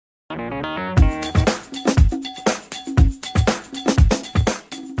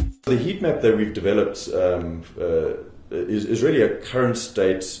The heat map that we've developed is really a current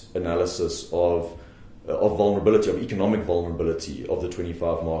state analysis of vulnerability, of economic vulnerability of the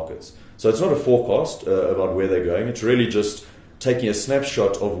 25 markets. So it's not a forecast about where they're going. It's really just taking a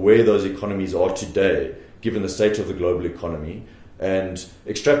snapshot of where those economies are today, given the state of the global economy, and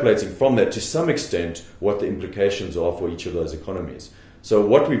extrapolating from that to some extent what the implications are for each of those economies. So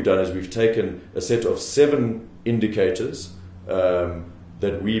what we've done is we've taken a set of 7 indicators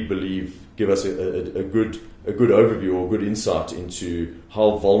that we believe give us a good overview or good insight into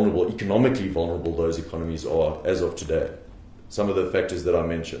how vulnerable, economically vulnerable those economies are as of today. Some of the factors that I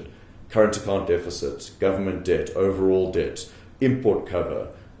mentioned: current account deficit, government debt, overall debt, import cover,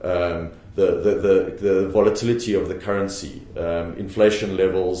 the volatility of the currency, inflation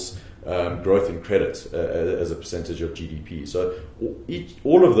levels, growth in credit as a percentage of GDP. So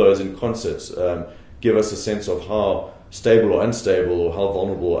all of those in concert give us a sense of how stable or unstable, or how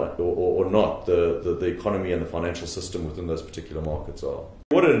vulnerable or not the economy and the financial system within those particular markets are.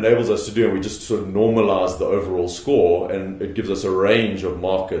 What it enables us to do, and we just sort of normalize the overall score, and it gives us a range of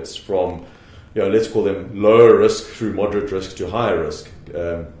markets from, let's call them lower risk through moderate risk to higher risk,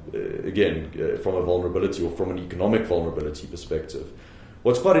 again, from a vulnerability or from an economic vulnerability perspective.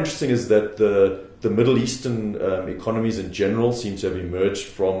 What's quite interesting is that the Middle Eastern economies in general seem to have emerged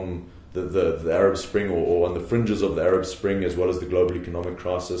from the Arab Spring, or on the fringes of the Arab Spring, as well as the global economic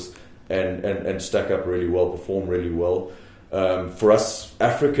crisis, and stack up really well, perform really well. For us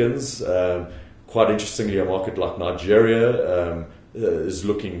Africans, quite interestingly, a market like Nigeria is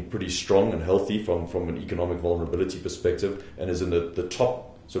looking pretty strong and healthy from an economic vulnerability perspective, and is in the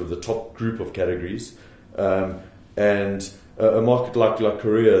top group of categories. And a market like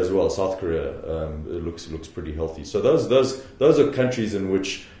Korea as well, South Korea, it looks pretty healthy. So those are countries in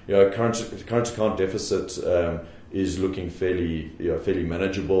which current account deficit is looking fairly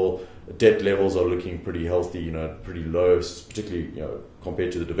manageable. Debt levels are looking pretty healthy, pretty low, particularly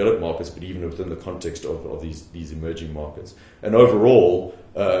compared to the developed markets, but even within the context of these emerging markets. And overall,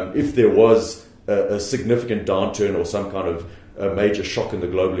 if there was a significant downturn or some kind of a major shock in the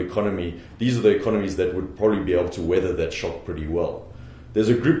global economy, these are the economies that would probably be able to weather that shock pretty well. There's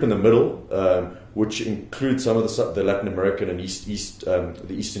a group in the middle, which includes some of the Latin American and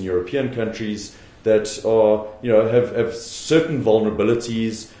the Eastern European countries that are, have certain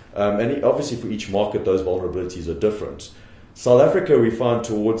vulnerabilities, and obviously for each market those vulnerabilities are different. South Africa, we find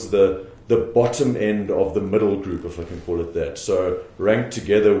towards the bottom end of the middle group, if I can call it that. So ranked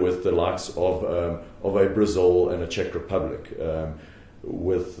together with the likes of a Brazil and a Czech Republic,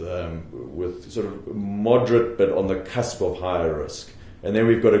 with sort of moderate but on the cusp of higher risk. And then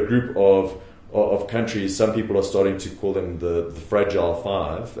we've got a group of countries. Some people are starting to call them the Fragile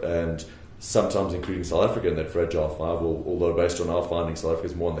Five, and sometimes including South Africa in that Fragile Five, although based on our findings, South Africa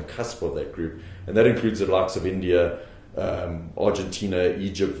is more on the cusp of that group. And that includes the likes of India, Argentina,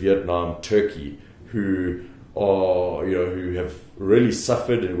 Egypt, Vietnam, Turkey, who are, who have really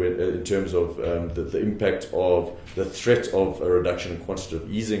suffered in terms of the impact of the threat of a reduction in quantitative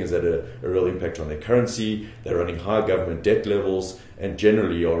easing. Has had a real impact on their currency. They're running high government debt levels, and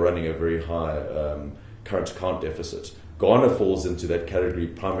generally are running a very high current account deficit. Ghana falls into that category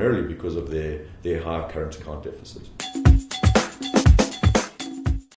primarily because of their high current account deficit.